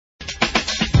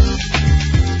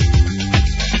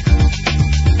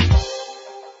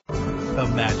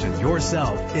Imagine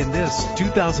yourself in this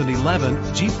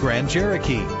 2011 Jeep Grand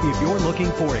Cherokee. If you're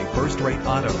looking for a first-rate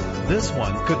auto, this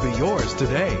one could be yours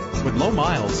today. With low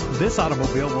miles, this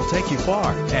automobile will take you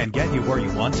far and get you where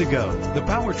you want to go. The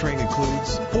powertrain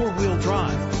includes four-wheel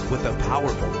drive with a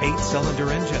powerful 8-cylinder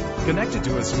engine connected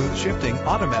to a smooth shifting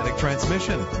automatic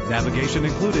transmission. Navigation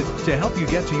included to help you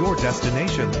get to your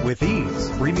destination with ease.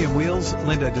 Premium wheels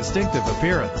lend a distinctive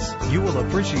appearance. You will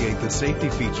appreciate the safety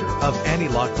feature of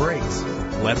anti-lock brakes.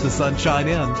 Let the sun shine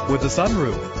in with the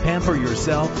sunroof. Pamper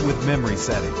yourself with memory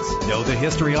settings. Know the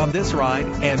history on this ride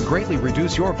and greatly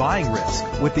reduce your buying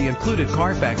risk with the included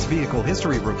Carfax Vehicle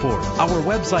History Report. Our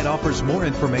website offers more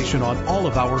information on all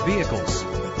of our vehicles.